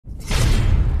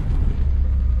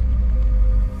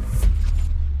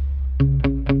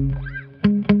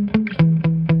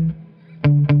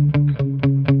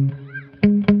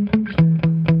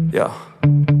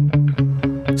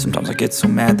get so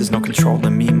mad, there's no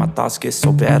controlling me. My thoughts get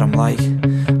so bad, I'm like,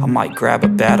 I might grab a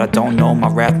bat, I don't know. My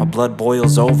wrath, my blood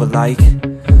boils over like,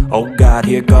 oh God,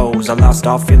 here goes. I lost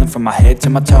all feeling from my head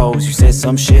to my toes. You said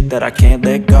some shit that I can't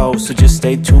let go, so just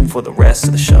stay tuned for the rest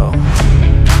of the show.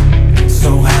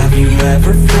 So have you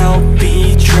ever felt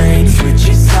betrayed?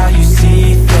 Switches how you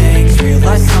see things,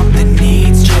 realize something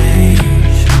needs change.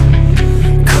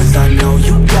 Cause I know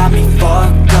you got me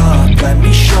fucked up, let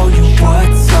me show you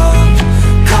what's up.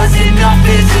 Cause enough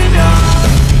is enough.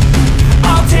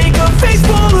 I'll take a face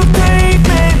full of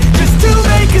pavement just to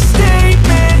make a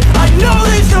statement. I know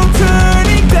there's no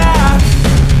turning back.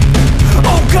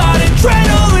 Oh God,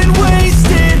 adrenaline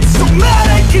wasted, so mad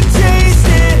I can taste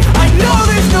it. I know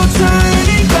there's no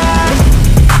turning back.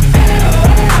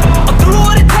 I'll do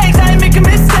what it takes, I ain't making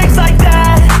mistakes like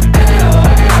that.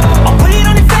 I'll put it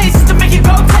on your face just to make you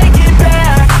go take it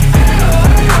back.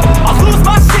 I'll lose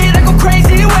my shit, I go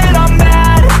crazy when I'm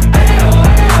mad.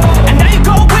 And now you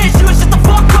go wish you would shut the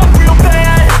fuck up real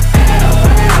bad.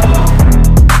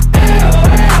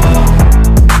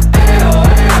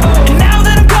 And now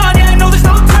that I'm gone, yeah, I know there's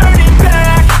no turning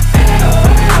back.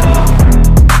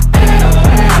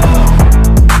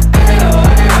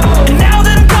 And now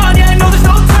that I'm gone, yeah, I know there's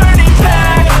no turning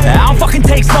back. I don't fucking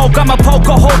take smoke, I'ma poke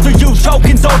a hole through you,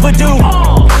 choking's overdue.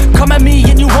 Come at me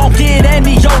and you won't get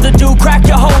any older, dude, crack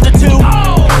your holder too.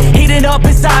 Heating up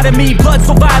inside of me, blood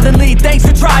so violently, thanks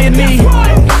for trying me.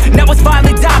 Now it's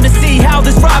finally time to see how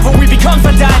this rivalry becomes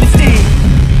a dynasty.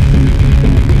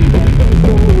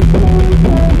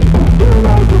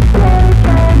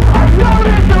 I know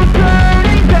there's no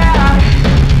turning back.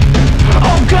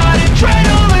 Oh God,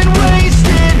 adrenaline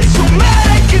wasted, so mad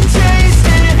I can taste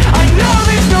it. I know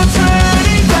there's no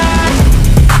turning back.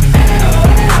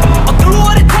 I'll do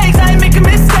what it takes, I ain't making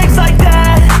mistakes like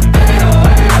that.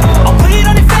 I'll put it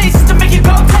on your face just to make you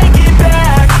go take it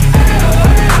back.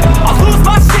 I'll lose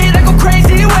my shit, I go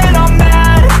crazy when I'm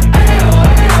mad.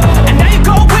 And now you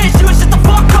go wish you would shut the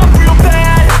fuck up real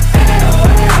bad.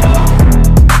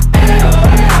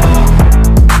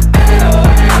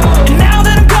 And now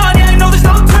that I'm gone, yeah, I know there's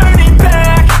no turning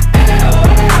back.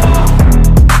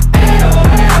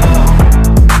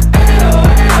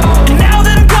 And now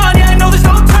that I'm gone, yeah, I know there's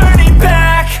no turning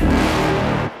back.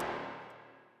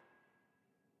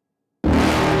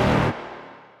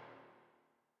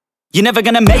 You're never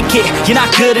gonna make it, you're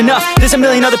not good enough. There's a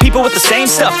million other people with the same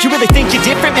stuff. You really think you're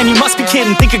different? Man, you must be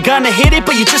kidding. Think you're gonna hit it,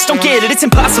 but you just don't get it. It's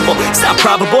impossible, it's not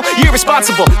probable, you're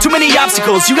irresponsible. Too many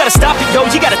obstacles, you gotta stop it, yo.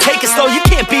 You gotta take it slow, you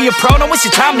can't be a pro. Don't waste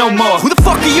your time no more. Who the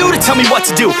fuck are you to tell me what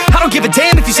to do? I don't give a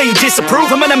damn if you say you disapprove.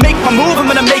 I'm gonna make my move,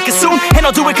 I'm gonna make it soon. And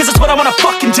I'll do it cause it's what I wanna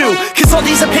fucking do. Cause all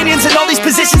these opinions and all these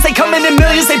positions, they come in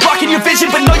millions, they blocking your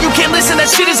vision. But no, you can't listen, that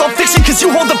shit is all fiction. Cause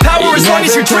you hold the power as long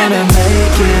as you're driven.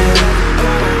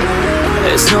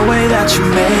 There's no way that you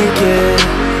make it.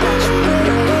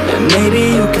 And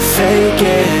maybe you can fake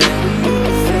it,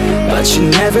 but you're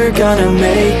never gonna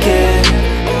make it.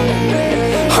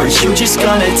 Are you just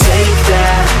gonna take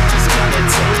that?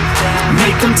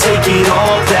 Make them take it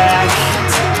all back.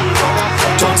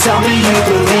 Don't tell me you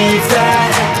believe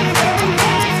that.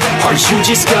 Are you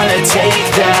just gonna take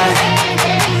that?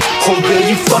 Or will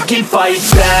you fucking fight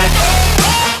back?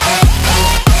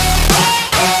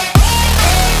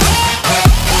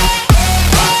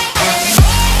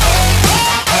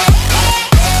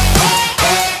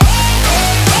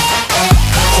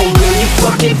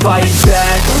 Fucking fight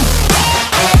back.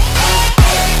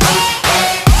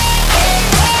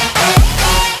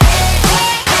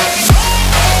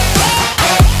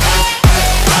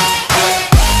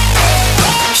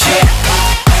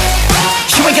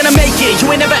 You ain't gonna make it, you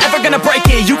ain't never ever gonna break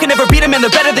it. You can never beat them and they're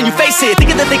better than you face it.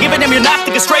 Thinking that they give a damn, you're not,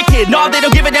 think a straight kid. No, they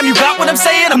don't give a damn, you got what I'm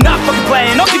saying? I'm not fucking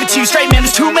playing, I'll give it to you straight, man.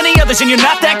 There's too many others and you're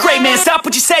not that great, man. Stop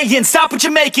what you're saying, stop what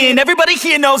you're making. Everybody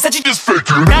here knows that you just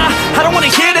faking. Nah, I don't wanna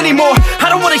hear it anymore,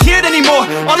 I don't wanna hear it anymore.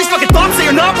 All these fucking thoughts, they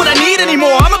are not what I need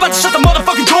anymore. I'm about to shut the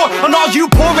motherfucking door on all you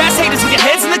poor ass haters with your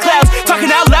heads in the clouds, talking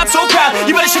out loud so proud.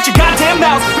 You better shut your goddamn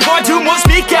mouth before I do more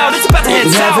speak out. It's about to head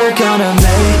south. You're never gonna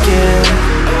make it.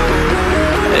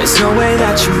 There's no way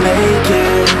that you make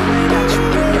it.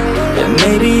 And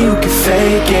maybe you can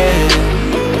fake it,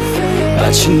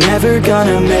 but you're never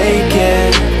gonna make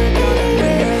it.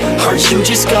 Are you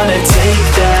just gonna take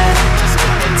that?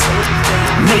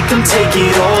 Make them take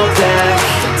it all back.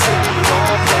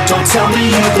 Don't tell me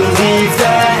you believe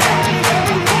that.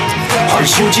 Are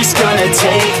you just gonna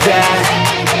take that?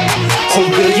 Or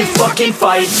will you fucking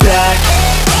fight back?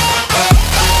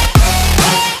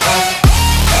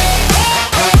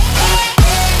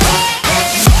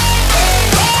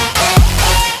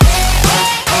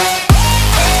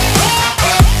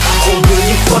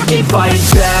 keep fighting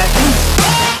back.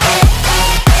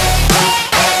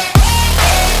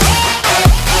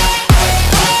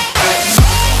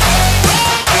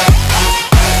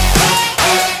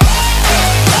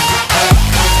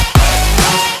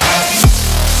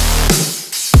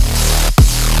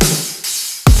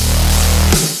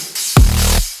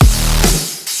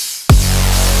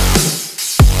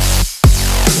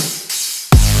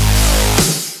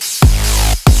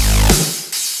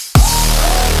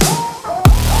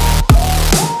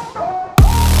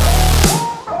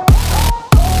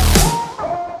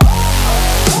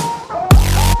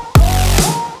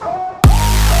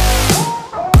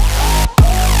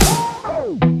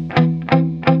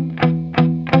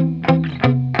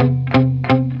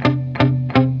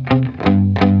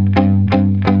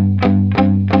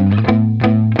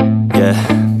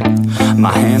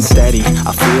 My hands steady,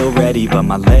 I feel ready, but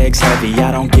my legs heavy,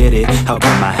 I don't get it. How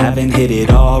come I haven't hit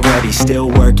it already? Still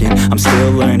working, I'm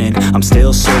still learning, I'm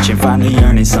still searching, finally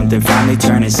earning something, finally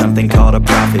turning something called a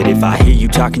profit. If I hear you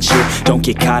talking shit, don't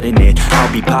get caught in it.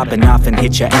 I'll be popping off and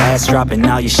hit your ass, dropping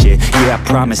all your shit. Yeah, I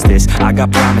promise this, I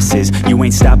got promises, you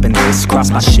ain't stopping this. Cross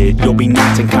my shit, you'll be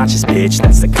knocked unconscious, bitch.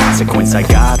 That's the consequence, I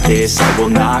got this, I will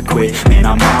not quit. Man,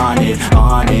 I'm on it,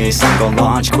 honest, I'm gon'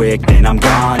 launch quick, then I'm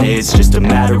gone. It's just a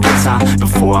matter of time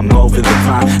before I'm over the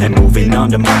climb and moving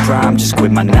under my prime. Just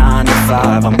quit my 9 to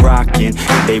 5, I'm rocking,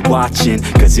 and they watching,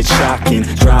 cause it's shocking.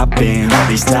 Dropping all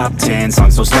these top 10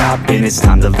 songs, no stopping. It's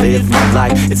time to live my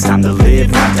life, it's time to live,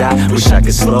 not die. Wish I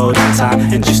could slow down time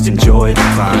and just enjoy the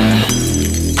climb.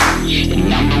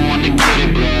 And I'm the one to get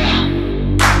it, bro.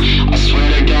 I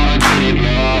swear to God I get it,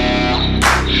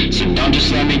 bro. So don't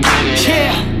just let me get it.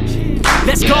 Yeah,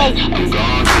 let's go. I'm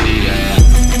gon' get it, yeah.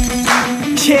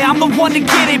 Yeah, I'm the one to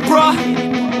get it, bruh.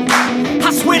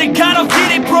 I swear to God I'll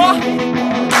get it, bruh.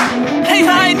 Hey,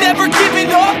 I ain't never giving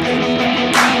up.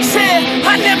 Yeah,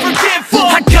 I never give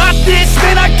up. I got this,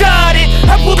 man, I got it.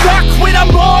 I will not quit, I'm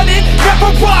on it.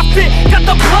 Never off it. Got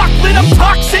the block lit, I'm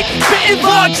toxic. Spitting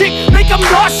logic, make them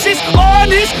nauseous.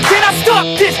 Honest, can I stop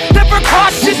this? Never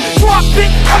cautious, drop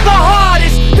it. I'm the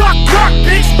hardest. Knock, knock,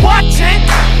 bitch, watch it.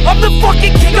 I'm the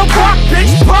fucking king of rock, bitch.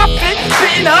 Profit,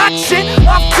 spitting hot shit.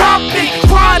 Off topic,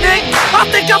 chronic. I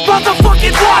think I'm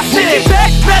motherfucking lost it. Take it back,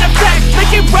 matter of fact,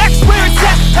 making racks where it's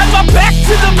at. Have my back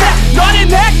to the mat, not an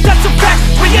act, that's a fact.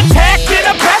 We attack in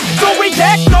a pack, don't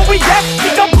react, no react.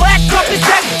 Think I'm black, off his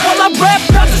back, while I rap,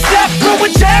 bounce a step. Throw a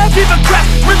jab, give a crap.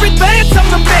 We're advanced, I'm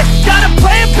the man. Got a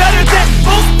plan better than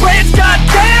most brands.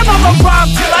 Goddamn, I'ma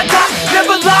rhyme till I die.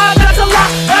 Never lie, that's a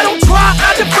lie. I don't try, I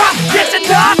defy. Get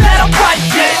denied that I'm right,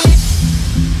 yeah.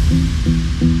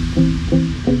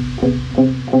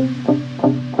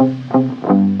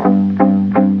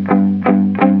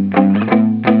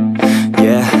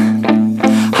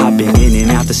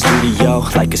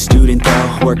 Like a student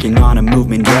though, working on a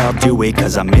movement, yeah, I'll do it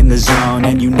cause I'm in the zone.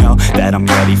 And you know that I'm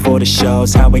ready for the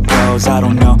shows. How it goes, I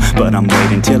don't know, but I'm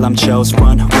waiting till I'm chose.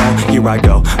 Front row, here I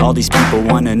go. All these people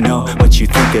wanna know what you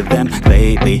think of them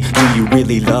lately. Do you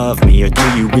really love me or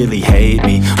do you really hate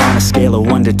me? On a scale of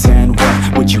 1 to 10,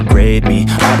 what would you grade me?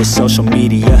 All this social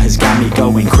media has got me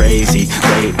going crazy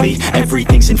lately.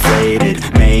 Everything's inflated,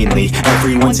 mainly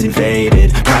everyone's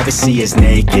invaded. Privacy is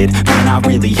naked, man, I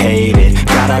really hate it.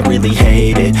 God, I really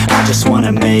hate it. I just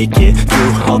wanna make it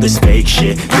through all this fake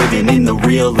shit. Living in the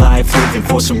real life, living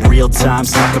for some real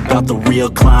times. Talk about the real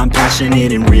climb,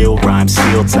 passionate in real rhymes.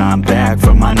 Steal time back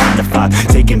from my 9 to 5,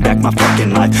 taking back my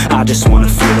fucking life. I just wanna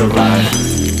feel alive.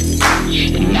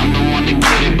 And I'm the one to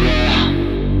get it,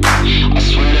 bro. I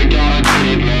swear to God I get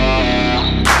it,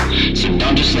 bro. So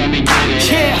don't just let me get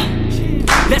it.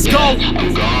 Yeah, let's go.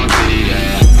 I'm gon' get it,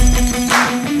 yeah.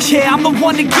 Yeah, I'm the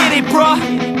one to get it, bruh.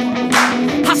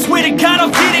 I swear to God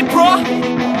I'll get it, bruh.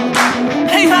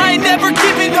 Hey, I ain't never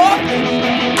giving up.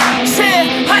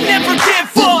 Yeah, I never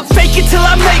give up. Fake it till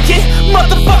I make it.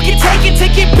 Motherfucking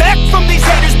take it back from these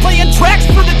haters. Playing tracks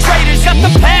for the traitors. Got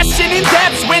the passion in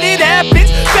depths when it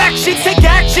happens. Factions take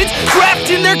actions,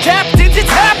 drafting their captains. It's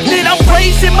happening, I'm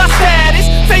raising my status,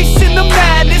 facing the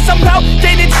madness. I'm out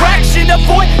gaining traction,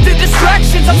 avoid the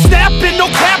distractions. I'm snapping,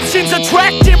 no captions,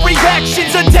 attracting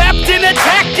reactions. Adapting,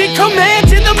 attacking,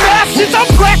 commanding the masses. I'm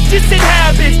practicing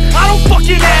habits, I don't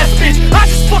fucking ask bitch, I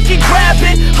just fucking grab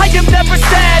it. I am never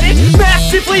static,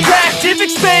 massively active,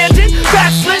 expanding,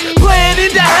 backslid,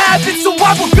 planning to have it. So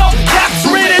I will go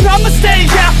capture it, and I'ma stay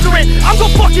after it. I'm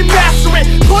gon' fucking master it,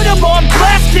 put them on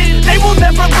blast, kid. They will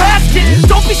never last, kid.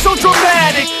 Don't be so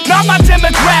dramatic, not my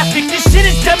demographic. This shit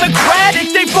is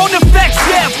democratic, they phone effects,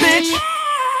 yeah, bitch.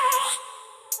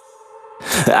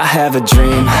 I have a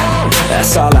dream,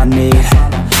 that's all I need.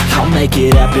 I'll make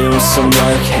it happen with some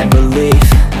work and belief.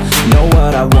 know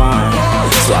what I want,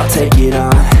 so I'll take it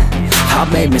on.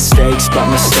 I've made mistakes, but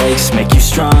mistakes make you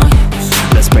strong.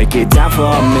 Let's break it down for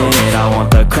a minute. I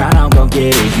want the crown, I'm gon'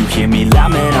 get it. You hear me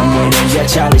loud, man, I'm winning. Yeah,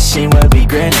 Charlie Sheen will be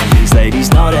grinning. These ladies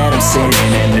know that I'm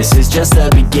sinning, and this is just the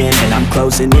beginning. I'm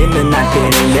closing in the night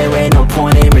inning. There ain't no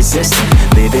point in resisting.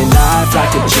 Living life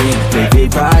like a dream, live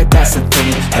it right, that's the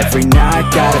thing. Every night,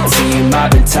 got a team,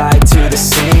 I've been tied to the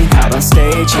scene. Out on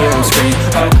stage, here I'm screaming,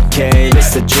 okay,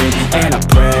 it's a dream. And I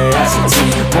pray as a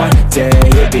team, one day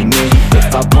it'll be me.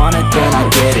 If I want it, then I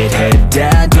get it. Head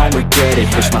down, don't regret it.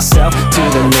 Push myself to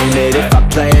the limit. If I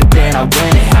play it, then I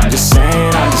win it. I'm just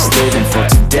saying, I'm just living for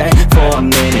today, for a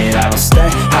minute. I don't stay,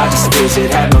 I just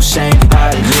visit, have no shame, I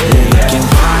admit it. Looking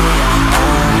right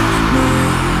at me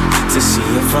to see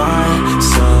if I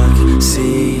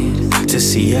succeed, to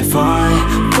see if I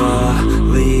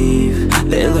believe.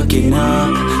 They're looking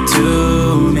up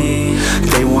to me.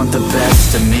 They want the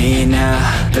best of me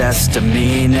now, best of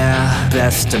me now,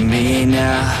 best of me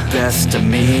now, best of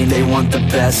me. They want the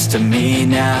best of me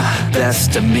now,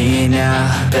 best of me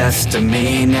now, best of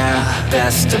me now,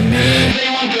 best of me. They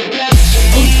want the best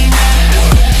of me now.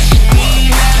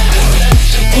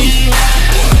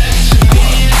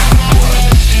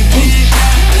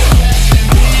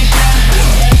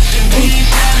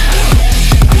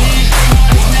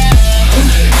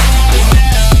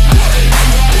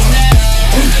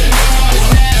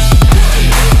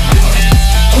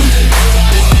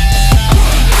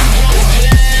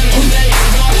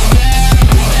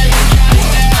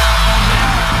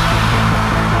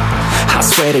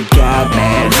 Swear to God,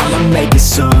 man, I'ma make it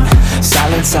soon.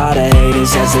 Silence all the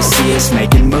haters as they see us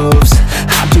making moves.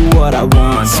 I do what I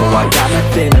want, so I got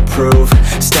nothing to prove.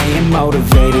 Staying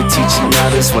motivated, teaching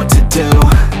others what to do.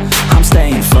 I'm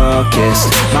staying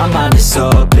focused, my mind is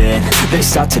open. They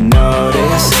start to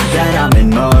notice that I'm in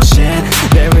motion.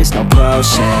 There is no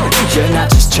potion, you're not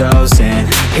just chosen.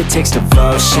 It takes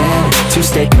devotion to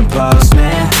stay composed,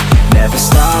 man. Never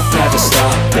stop,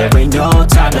 there ain't no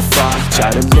time to fall. Try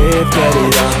to live, get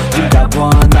it all, you got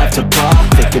one life to ball.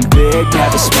 Thinking big,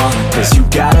 never small, cause you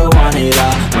gotta want it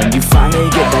all. When you finally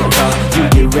get that call, you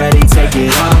get ready, take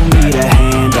it all. Need a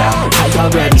handout, I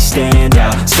already stand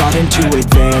out. Starting to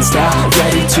advance now,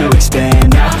 ready to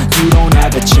expand now. You don't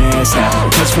have a chance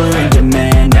now, cause we're in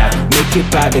demand now. Make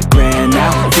it by the grand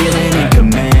now, feeling in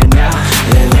command now.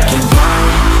 They're looking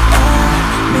right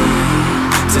at me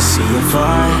to see if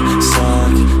I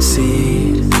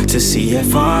succeed, to see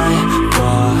if I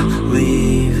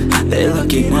believe. They're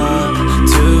looking up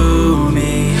to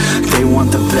me. They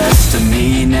want the best of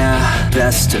me now,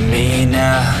 best of me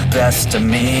now, best of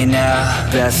me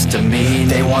now, best of me.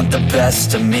 They want the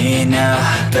best of me now,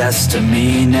 best of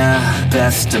me now,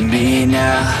 best of me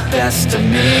now, best of me.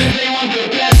 They want the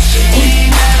best of me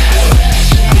now.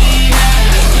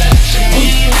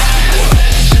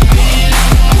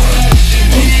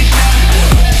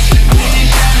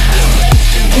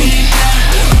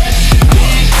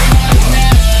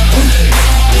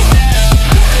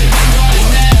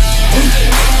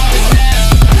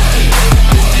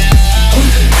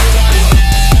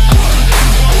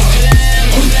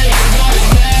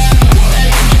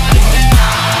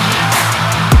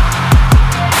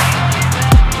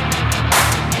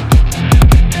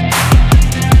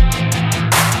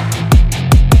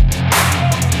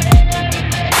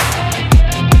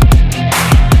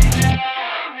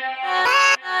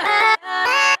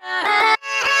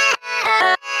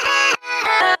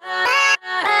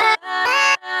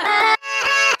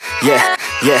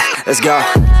 Yeah, let's go.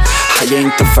 I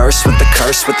ain't the first with the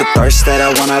curse, with the thirst that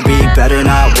I wanna be better,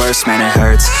 not worse, man it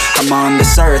hurts. I'm on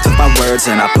this earth with my words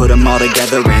and I put them all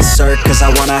together, insert, cause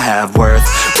I wanna have worth.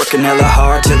 Working hella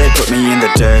hard till they put me in the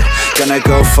dirt. Gonna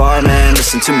go far, man,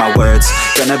 listen to my words.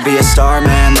 Gonna be a star,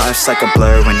 man, life's like a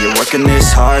blur. When you're working this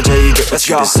hard, yeah, you get what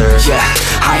you deserve. Yeah,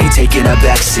 I ain't taking a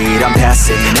backseat, I'm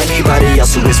passing anybody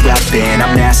else who is rapping.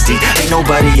 I'm nasty, ain't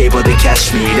nobody able to catch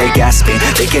me. They gasping,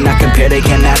 they cannot compare, they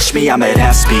can't match me. I'm at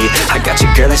half speed, I got your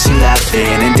girl and she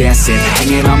laughing and dancing,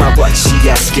 hanging on my butt, she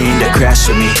asking to crash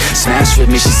with me, smash with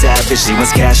me. She savage, she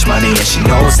wants cash money and she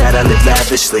knows that I live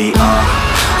lavishly.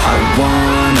 I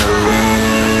wanna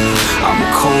live, I'm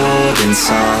cold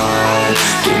inside.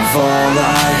 Give all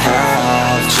I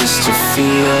have just to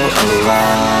feel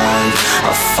alive.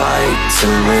 I fight to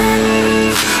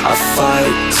live, I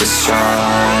fight to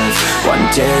strive. One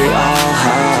day I'll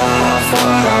have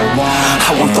what I want.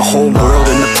 I want the whole world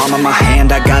in the palm of my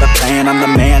hand. I got a plan, I'm the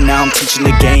man, now I'm teaching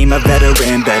the game. A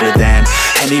veteran, better than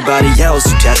Anybody else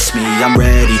who tests me, I'm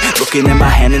ready. Looking at my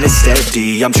hand and it's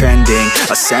steady. I'm trending,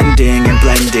 ascending and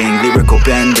blending, lyrical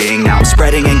bending. Now I'm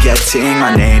spreading and getting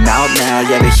my name out now.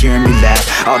 Yeah, they hearing me laugh.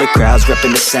 All the crowds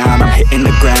repping the sound. I'm hitting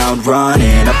the ground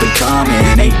running, up and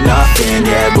coming, ain't nothing.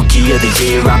 Yeah, rookie of the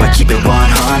year, I'ma keep it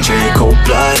 100.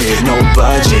 Cold-blooded, no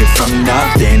budget. From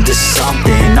nothing to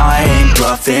something, I ain't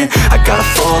bluffing. I got a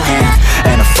full hand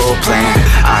and a full plan.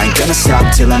 I ain't gonna stop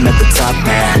till I'm at the top,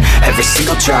 man. Every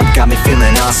single drop got me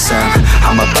feeling awesome.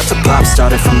 I'm about to pop,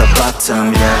 started from the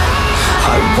bottom, yeah.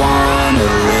 I wanna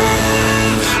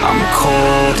live, I'm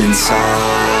cold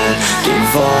inside.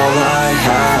 Give all I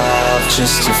have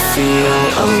just to feel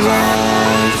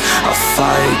alive. I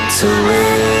fight to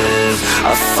live,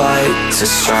 I fight to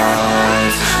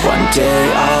strive. One day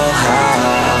I'll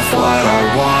have what I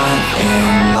want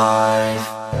in life.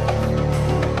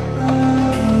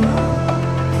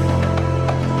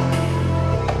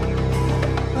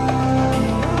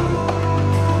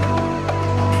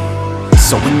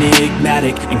 So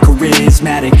enigmatic and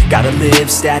charismatic, gotta live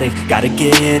static, gotta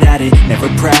get at it, never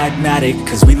pragmatic,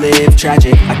 cause we live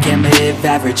tragic. I can't live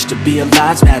average, to be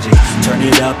alive's magic. Turn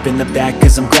it up in the back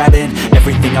cause I'm grabbing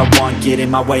everything I want, get in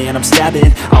my way and I'm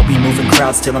stabbing. I'll be moving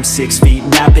crowds till I'm 6 feet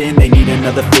napping. They need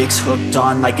another fix, hooked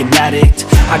on like an addict.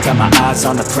 I got my eyes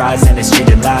on the prize and it's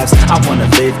changing lives. I wanna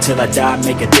live till I die,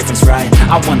 make a difference, right?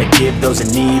 I wanna give those in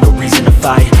need a reason to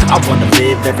fight. I wanna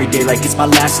live every day like it's my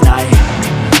last night.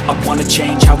 I wanna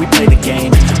change how we play the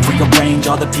game, rearrange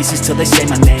all the pieces till they say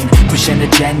my name, push an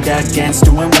agenda against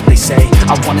doing what they say.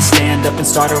 I wanna stand up and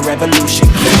start a revolution.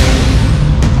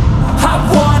 I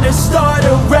wanna start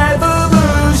a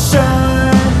revolution.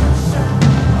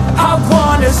 I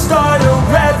wanna start a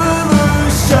revolution.